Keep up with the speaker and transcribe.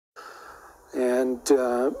And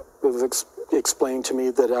it was explained to me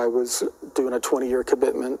that I was doing a 20-year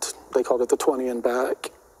commitment. They called it the 20 and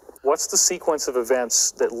back. What's the sequence of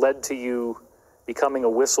events that led to you becoming a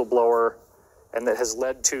whistleblower and that has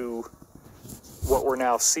led to what we're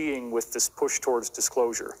now seeing with this push towards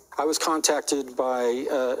disclosure? I was contacted by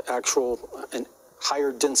an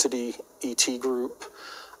higher density ET group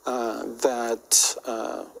that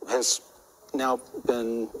has now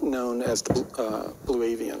been known as the Blue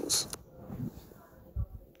Avians.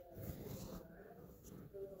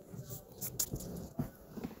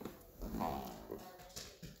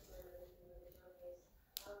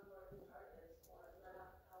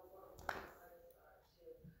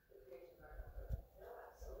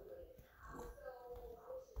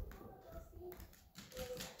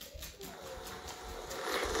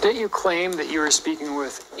 Didn't you claim that you were speaking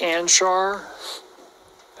with Anshar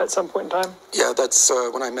at some point in time? Yeah, that's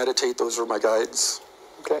when I meditate, those are my guides.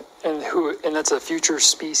 Okay, and that's a future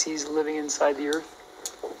species living inside the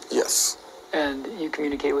Earth? Yes. And you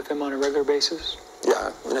communicate with them on a regular basis?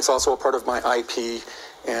 Yeah, and it's also a part of my IP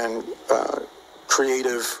and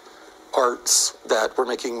creative arts that we're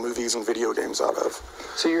making movies and video games out of.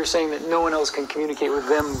 So you're saying that no one else can communicate with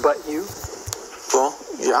them but you? Well,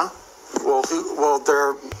 yeah. Well,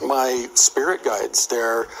 they're my spirit guides.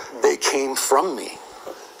 They came from me.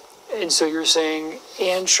 And so you're saying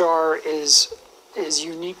Anshar is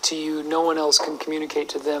unique to you. No one else can communicate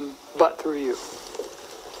to them but through you.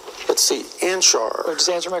 Let's see, Anshar. Just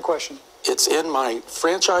answer my question. It's in my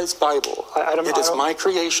franchise Bible. It is my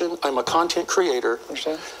creation. I'm a content creator.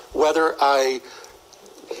 Understand? Whether I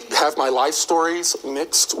have my life stories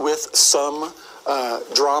mixed with some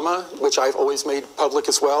drama, which I've always made public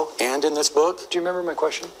as well, and in this book. Do you remember my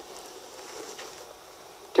question?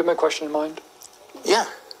 Do you have my question in mind? Yeah.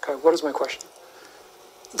 Okay, what is my question?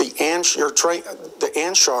 The Anshar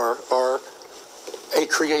are a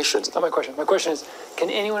creation. That's not my question. My question is, can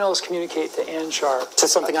anyone else communicate to Anshar? To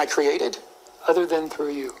something I created? Other than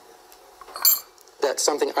through you? That's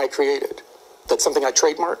something I created. That's something I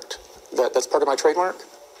trademarked? That's part of my trademark?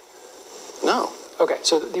 No. Okay,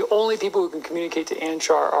 so the only people who can communicate to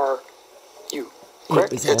Anshar are you,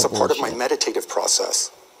 correct? It's a part of my meditative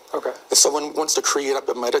process. Okay. If someone wants to create up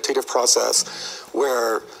a meditative process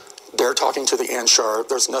where they're talking to the Anshar,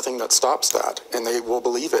 there's nothing that stops that, and they will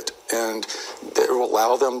believe it, and it will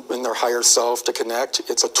allow them in their higher self to connect.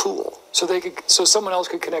 It's a tool. So someone else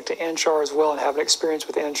could connect to Anshar as well and have an experience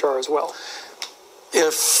with Anshar as well.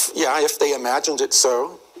 If they imagined it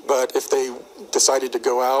so, but if they decided to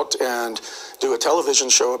go out and do a television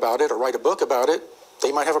show about it or write a book about it,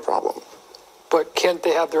 they might have a problem. But can't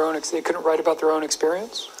they have their own, they couldn't write about their own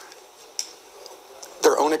experience?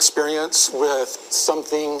 Their own experience with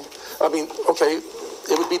something, okay,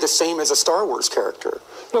 it would be the same as a Star Wars character.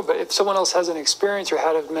 No, but if someone else has an experience or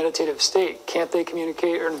had a meditative state, can't they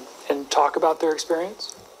communicate and talk about their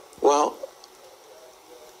experience? Well,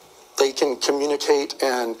 they can communicate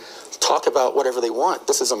and talk about whatever they want.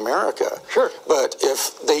 This is America. Sure. But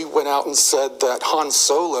if they went out and said that Han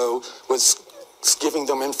Solo was giving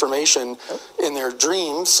them information in their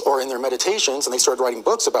dreams or in their meditations, and they started writing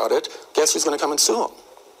books about it, guess who's going to come and sue them?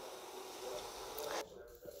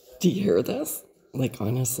 Do you hear this? Like,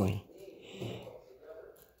 honestly.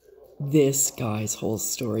 This guy's whole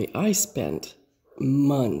story, I spent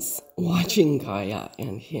months watching Gaia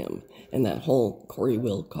and him and that whole Corey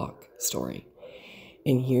Wilcock story.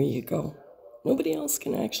 And here you go. Nobody else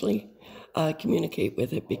can actually communicate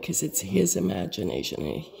with it because it's his imagination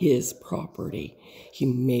and his property. He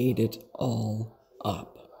made it all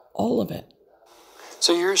up. All of it.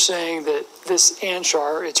 So you're saying that this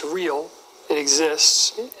Anshar, it's real, it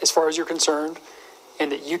exists as far as you're concerned,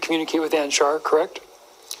 and that you communicate with Anshar, correct?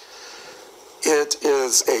 It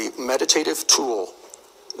is a meditative tool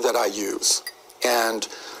that I use. And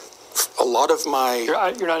a lot of my...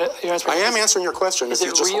 You're not answering. I am answering your question. Is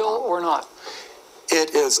it real or not?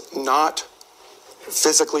 It is not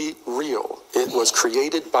physically real. It was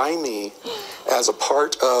created by me as a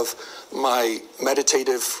part of my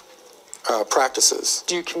meditative practices.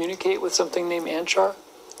 Do you communicate with something named Anshar?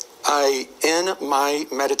 In my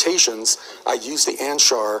meditations, I use the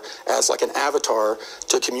Anshar as like an avatar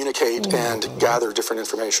to communicate and gather different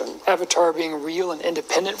information. Avatar being real and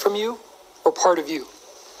independent from you, or part of you?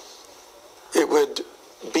 It would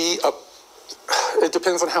be it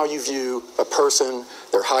depends on how you view a person,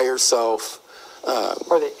 their higher self.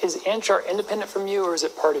 Is Anshar independent from you, or is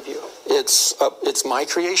it part of you? It's my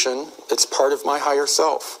creation. It's part of my higher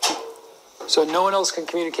self. So no one else can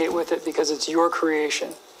communicate with it because it's your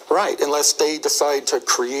creation. Right, unless they decide to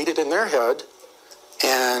create it in their head,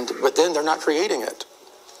 but then they're not creating it.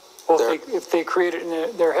 Well, if they create it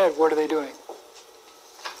in their head, what are they doing?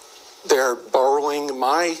 They're borrowing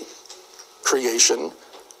my creation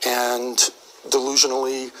and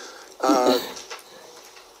delusionally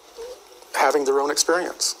having their own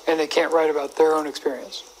experience. And they can't write about their own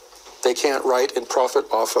experience. They can't write and profit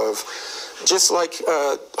off of, just like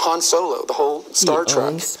Han Solo, the whole Star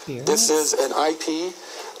Trek. This is an IP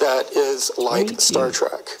that is like Star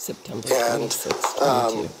Trek. September and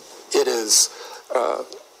 26th, it is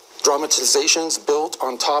dramatizations built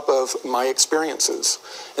on top of my experiences,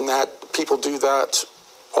 and that people do that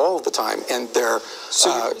all the time, and their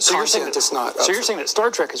content is not. So you're saying that Star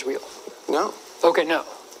Trek is real? No. Okay, no.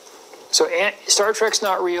 So Star Trek's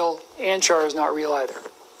not real. Anshar is not real either.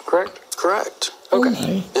 Correct? Correct.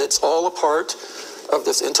 Okay. It's all a part of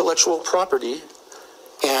this intellectual property,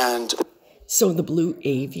 and so the blue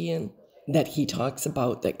avian that he talks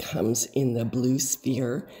about that comes in the blue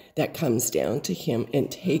sphere, that comes down to him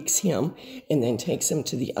and takes him and then takes him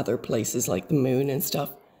to the other places like the moon and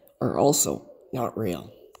stuff, are also not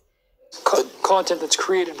real. Content that's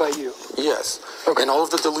created by you. yes. Okay. And all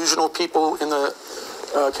of the delusional people in the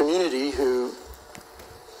community who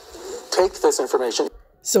take this information.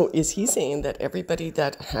 So is he saying that everybody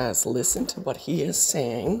that has listened to what he is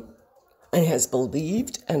saying and has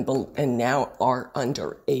believed and now are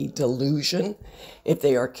under a delusion, if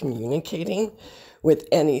they are communicating with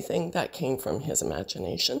anything that came from his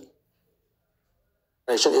imagination?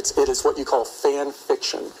 It is what you call fan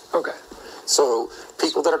fiction. Okay. So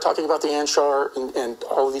people that are talking about the Anshar and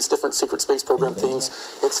all of these different secret space program things,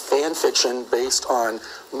 it's fan fiction based on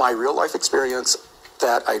my real life experience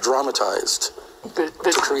that I dramatized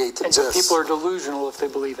to create and this. so people are delusional if they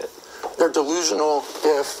believe it. They're delusional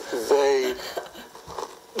if they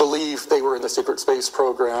believe they were in the secret space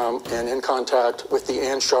program and in contact with the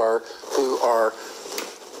Anshar, who are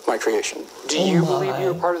my creation. Do you believe you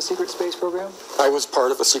were part of the secret space program? I was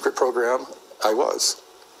part of a secret program. I was.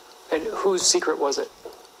 And whose secret was it?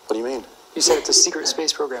 What do you mean? You said it's a secret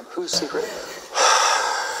space program. Whose secret?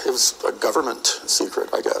 It was a government secret,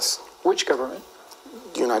 I guess. Which government?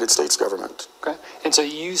 The United States government. Okay. And so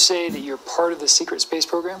you say that you're part of the secret space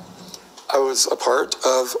program? I was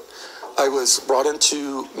brought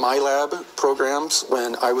into my lab programs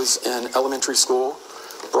when I was in elementary school,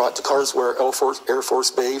 brought to Carswell Air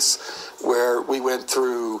Force Base, where we went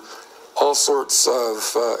through all sorts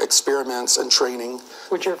of experiments and training.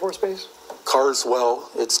 Which Air Force Base? Carswell,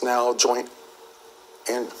 it's now joint,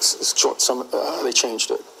 and they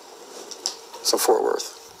changed it. So Fort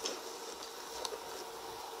Worth.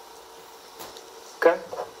 Okay.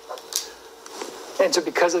 And so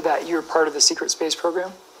because of that, you're part of the secret space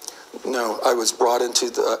program? No, I was brought into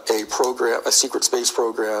a secret space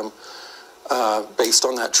program based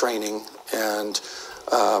on that training, and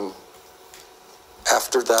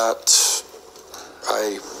after that,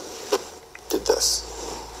 I did this.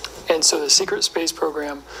 And so the secret space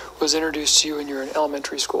program was introduced to you when you were in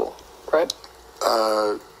elementary school, right?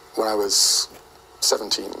 When I was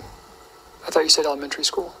 17. I thought you said elementary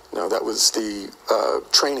school. No, that was the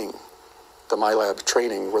training, the MyLab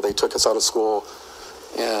training, where they took us out of school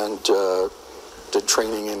and did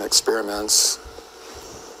training and experiments.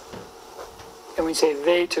 And when you say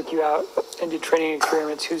they took you out and did training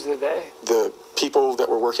experiments, who's the they? The people that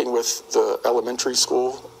were working with the elementary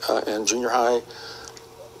school and junior high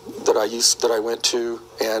that I went to,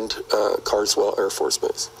 and Carswell Air Force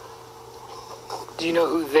Base. Do you know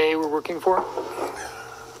who they were working for?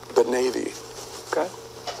 The Navy. Okay.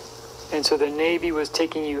 And so the Navy was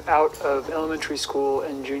taking you out of elementary school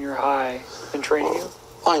and junior high and training you?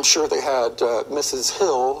 I'm sure they had Mrs.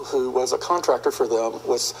 Hill, who was a contractor for them,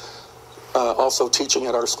 was also teaching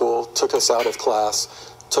at our school, took us out of class,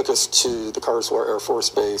 took us to the Carswell Air Force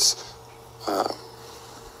Base.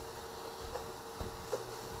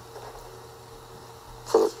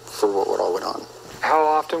 For what all went on. How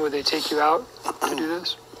often would they take you out to do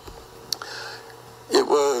this? It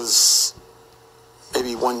was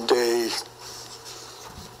maybe one day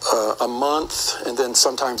a month, and then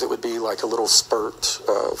sometimes it would be like a little spurt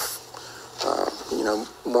of,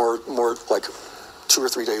 more like 2 or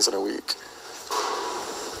 3 days in a week.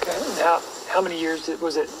 Okay. Now, how many years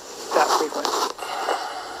was it that frequent?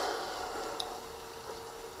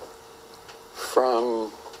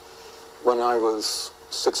 From when I was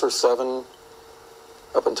 6 or 7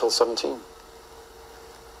 up until 17.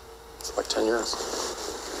 It's like 10 years.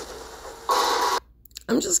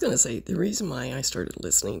 I'm just going to say the reason why I started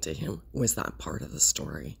listening to him was that part of the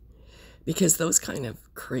story. Because those kind of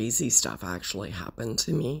crazy stuff actually happened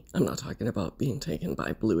to me. I'm not talking about being taken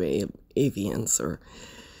by blue avians,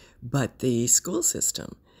 but the school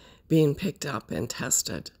system being picked up and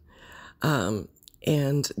tested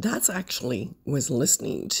And that's actually was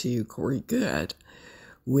listening to Corey Goode,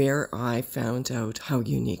 where I found out how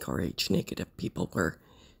unique Rh negative people were.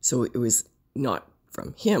 So it was not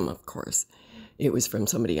from him, of course. It was from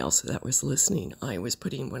somebody else that was listening. I was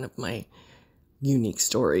putting one of my unique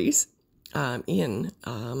stories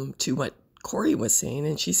to what Corey was saying,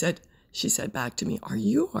 and she said back to me, "Are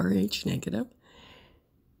you Rh negative?"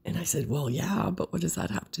 And I said, "Well, yeah, but what does that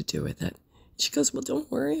have to do with it?" She goes, "Well, don't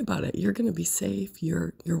worry about it. You're going to be safe.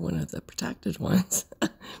 You're one of the protected ones."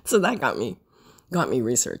 So that got me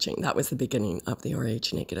researching. That was the beginning of the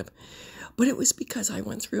Rh negative. But it was because I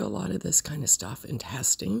went through a lot of this kind of stuff in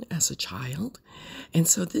testing as a child. And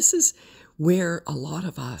so this is where a lot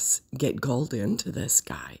of us get gulled into this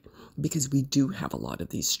guy, because we do have a lot of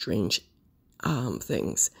these strange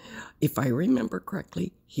things. If I remember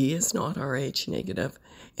correctly, he is not Rh negative,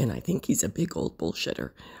 and I think he's a big old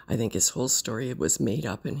bullshitter. I think his whole story was made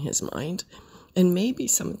up in his mind, and maybe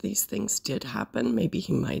some of these things did happen. Maybe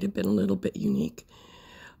he might have been a little bit unique,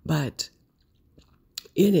 but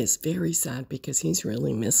it is very sad because he's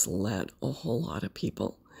really misled a whole lot of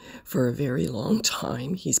people for a very long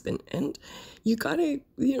time. He's been, and you gotta,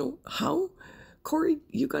 Corey,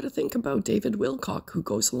 you got to think about David Wilcock, who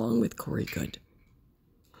goes along with Corey Goode.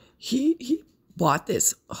 He bought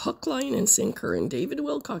this hook, line, and sinker, and David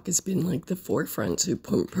Wilcock has been like the forefront to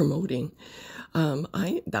promoting.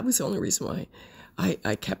 That was the only reason why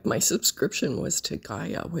I kept my subscription was to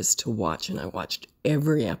Gaia, was to watch, and I watched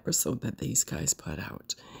every episode that these guys put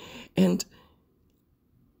out. And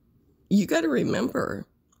you got to remember,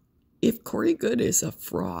 if Corey Goode is a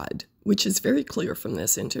fraud, which is very clear from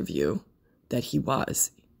this interview, that he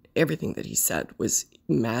was. Everything that he said was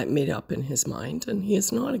made up in his mind, and he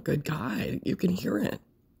is not a good guy. You can hear it.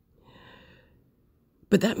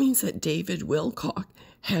 But that means that David Wilcock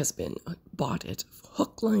has been bought it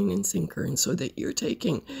hook, line, and sinker, and so that you're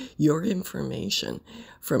taking your information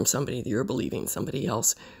from somebody that you're believing, somebody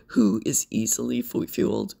else who is easily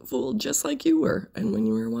fooled just like you were, and when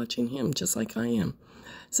you were watching him, just like I am.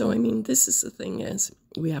 So, I mean, this is the thing is,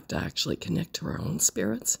 we have to actually connect to our own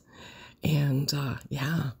spirits. And,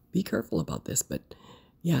 be careful about this. But,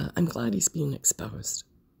 yeah, I'm glad he's being exposed.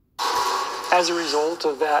 As a result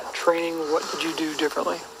of that training, what did you do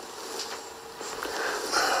differently?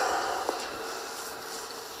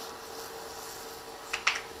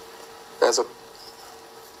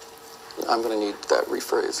 I'm going to need that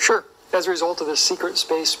rephrase. Sure. As a result of the secret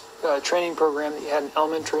space training program that you had in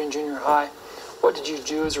elementary and junior high, what did you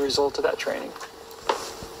do as a result of that training?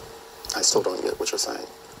 I still don't get what you're saying.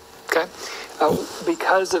 Okay.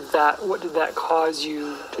 Because of that, what did that cause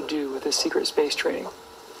you to do with the secret space training?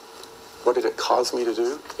 What did it cause me to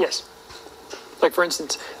do? Yes. Like, for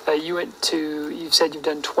instance, you've said you've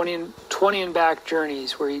done 20 and back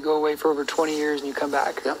journeys where you go away for over 20 years and you come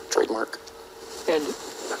back. Yeah, trademark. And,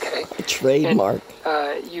 okay. A trademark.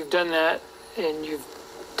 And, you've done that, and you've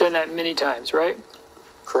done that many times, right?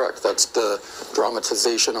 Correct. That's the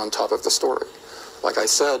dramatization on top of the story. Like I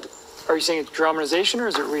said. Are you saying it's dramatization, or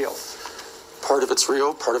is it real? Part of it's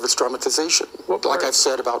real, part of it's dramatization. Like I've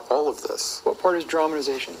said about all of this. What part is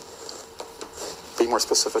dramatization? Be more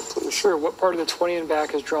specific, please. Sure. What part of the 20 and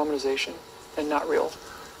back is dramatization and not real?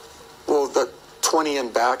 Well, the 20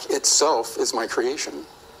 and back itself is my creation.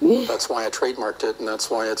 That's why I trademarked it, and that's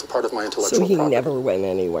why it's a part of my intellectual property. So he never went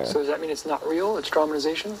anywhere. So does that mean it's not real? It's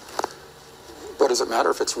dramatization? What does it matter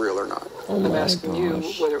if it's real or not? Oh I'm asking you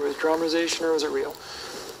whether it was dramatization or was it real?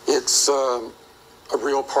 It's a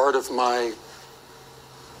real part of my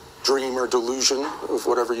dream or delusion, of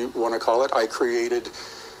whatever you want to call it. I created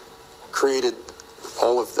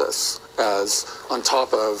all of this as on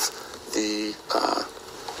top of the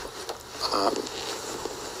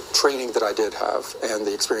training that I did have and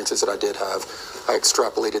the experiences that I did have. I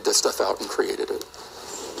extrapolated this stuff out and created it.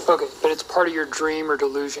 Okay, but it's part of your dream or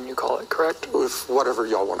delusion, you call it, correct? With whatever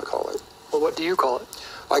y'all want to call it. Well, what do you call it?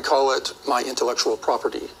 I call it my intellectual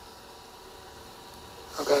property.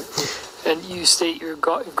 Okay. And you state you've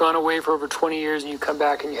gone away for over 20 years and you come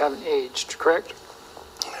back and you haven't aged, correct?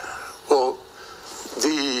 Well,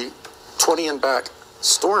 the 20 and back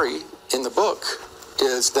story in the book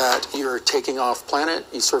is that you're taking off planet,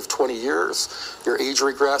 you serve 20 years, your age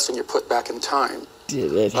regressed, and you're put back in time.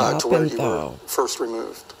 Did it happen, to where you though? were first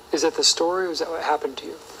removed. Is that the story, or is that what happened to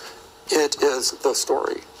you? It is the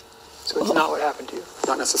story. So it's not what happened to you?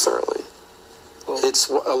 Not necessarily. Well, It's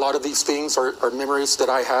a lot of these things are memories that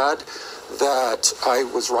I had that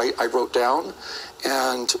I wrote down,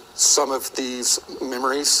 and some of these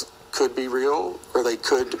memories could be real or they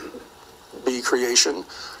could be creation.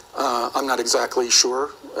 I'm not exactly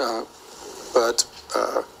sure, but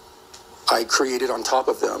I created on top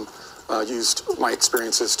of them, used my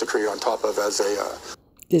experiences to create on top of as a...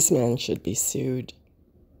 This man should be sued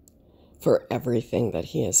for everything that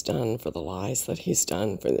he has done, for the lies that he's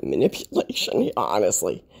done, for the manipulation.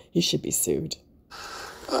 Honestly, he should be sued.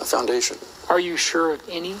 foundation. Are you sure of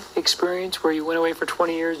any experience where you went away for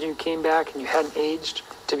 20 years and you came back and you hadn't aged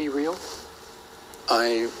to be real?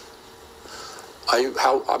 How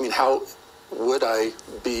would I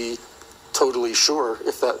be totally sure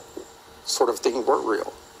if that sort of thing were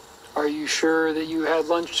real? Are you sure that you had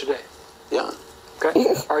lunch today? Yeah.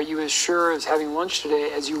 Okay. Are you as sure as having lunch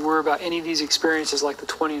today as you were about any of these experiences like the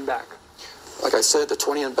 20 and back? Like I said, the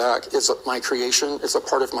 20 and back is my creation. It's a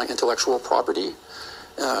part of my intellectual property.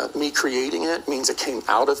 Me creating it means it came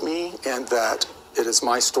out of me and that it is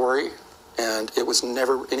my story and it was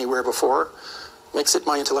never anywhere before. Makes it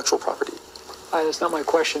my intellectual property. That's not my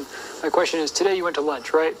question. My question is, today you went to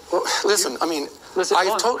lunch, right? Well, listen, I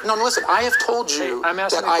have told you Hey,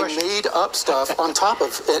 that I made up stuff on top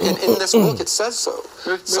of it. In this book, it says so.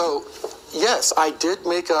 So, yes, I did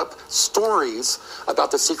make up stories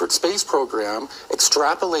about the secret space program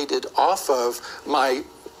extrapolated off of my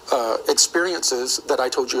experiences that I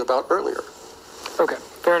told you about earlier. Okay,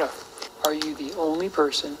 fair enough. Are you the only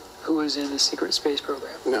person who was in the secret space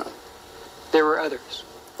program? No. There were others.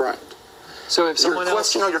 Right. So if someone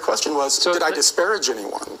else... Your question was, did I disparage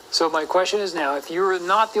anyone? So my question is now, if you were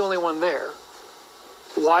not the only one there,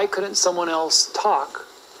 why couldn't someone else talk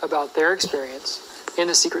about their experience in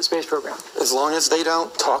the secret space program? As long as they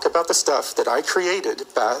don't talk about the stuff that I created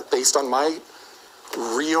based on my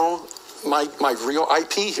real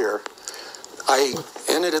IP here.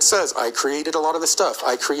 It says I created a lot of the stuff.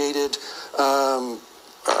 I created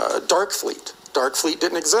Darkfleet. Darkfleet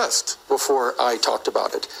didn't exist before I talked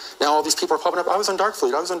about it. Now all these people are popping up. I was on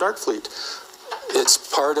Darkfleet. It's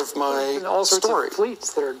part of my and all sorts story. Of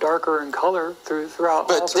fleets that are darker in color throughout.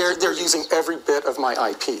 But all sorts they're using every bit of my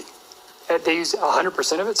IP. They use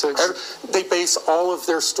 100% of it, so it's They base all of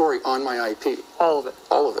their story on my IP. all of it.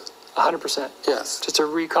 All of it. 100%. Yes. Just a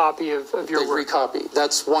recopy of your They work. recopy.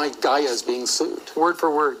 That's why Gaia is being sued. Word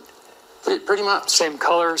for word. Pretty much. Same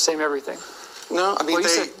color, same everything. No, I mean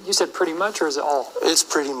Well, you said pretty much, or is it all? It's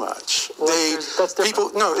pretty much. Well, that's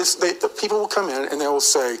different. People will come in and they will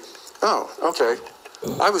say, "Oh, okay,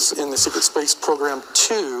 I was in the secret space program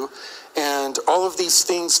too, and all of these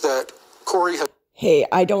things that Corey had." Hey,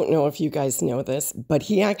 I don't know if you guys know this, but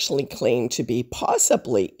he actually claimed to be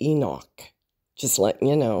possibly Enoch. Just letting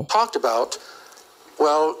you know. Talked about.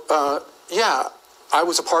 Well, yeah, I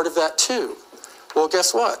was a part of that too. Well,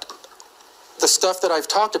 guess what? The stuff that I've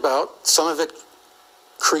talked about, some of it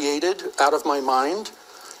created out of my mind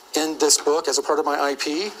in this book as a part of my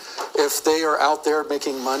IP. If they are out there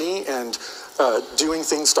making money and doing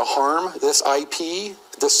things to harm this IP,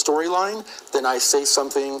 this storyline, then I say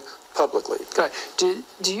something publicly. Okay. Do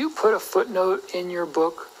you put a footnote in your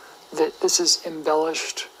book that this is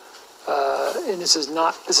embellished, and this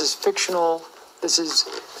is fictional, this is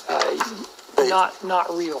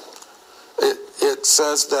not real? It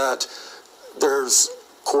says that there's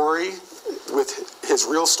Corey with his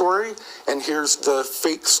real story, and here's the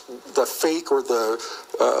fake or the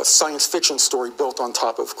science fiction story built on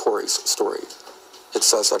top of Corey's story. It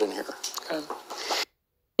says that in here. Okay.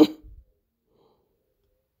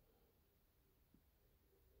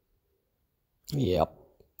 Yep.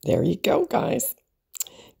 There you go, guys.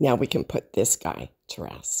 Now we can put this guy to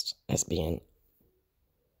rest as being,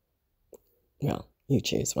 well, you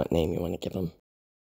choose what name you want to give him.